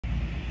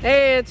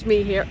Hey, it's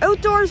me here,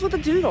 outdoors with the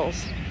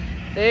doodles.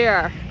 They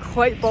are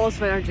quite balls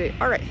of energy.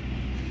 All right,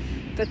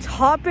 the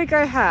topic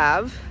I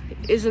have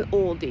is an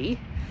oldie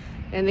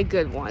and a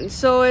good one.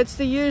 So it's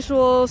the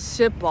usual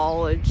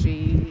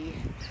Sipology.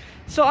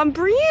 So I'm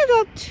bringing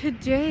it up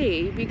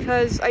today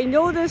because I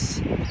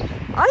notice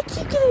I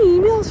keep getting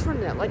emails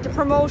from them, like the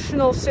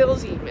promotional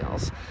sales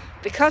emails,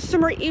 the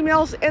customer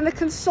emails, and the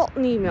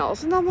consultant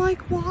emails. And I'm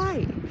like,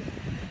 why?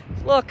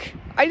 Look,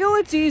 I know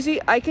it's easy.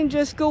 I can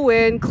just go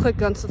in, click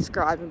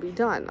unsubscribe, and be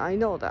done. I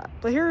know that.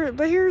 But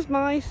here's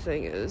my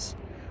thing is,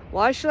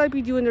 why should I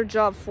be doing their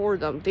job for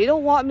them? They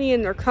don't want me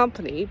in their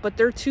company, but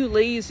they're too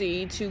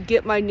lazy to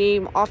get my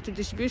name off the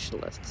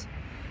distribution lists.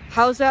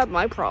 How's that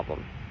my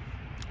problem?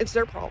 It's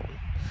their problem.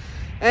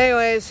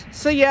 Anyways,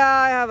 so yeah,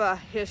 I have a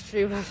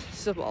history with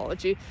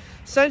Sipology.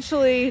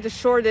 Essentially, the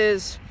short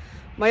is,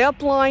 my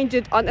upline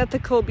did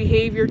unethical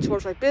behavior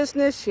towards my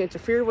business. She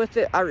interfered with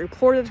it. I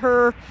reported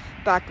her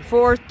back and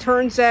forth.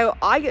 Turns out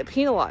I get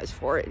penalized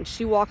for it, and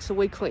she walks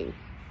away clean.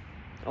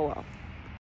 Oh well.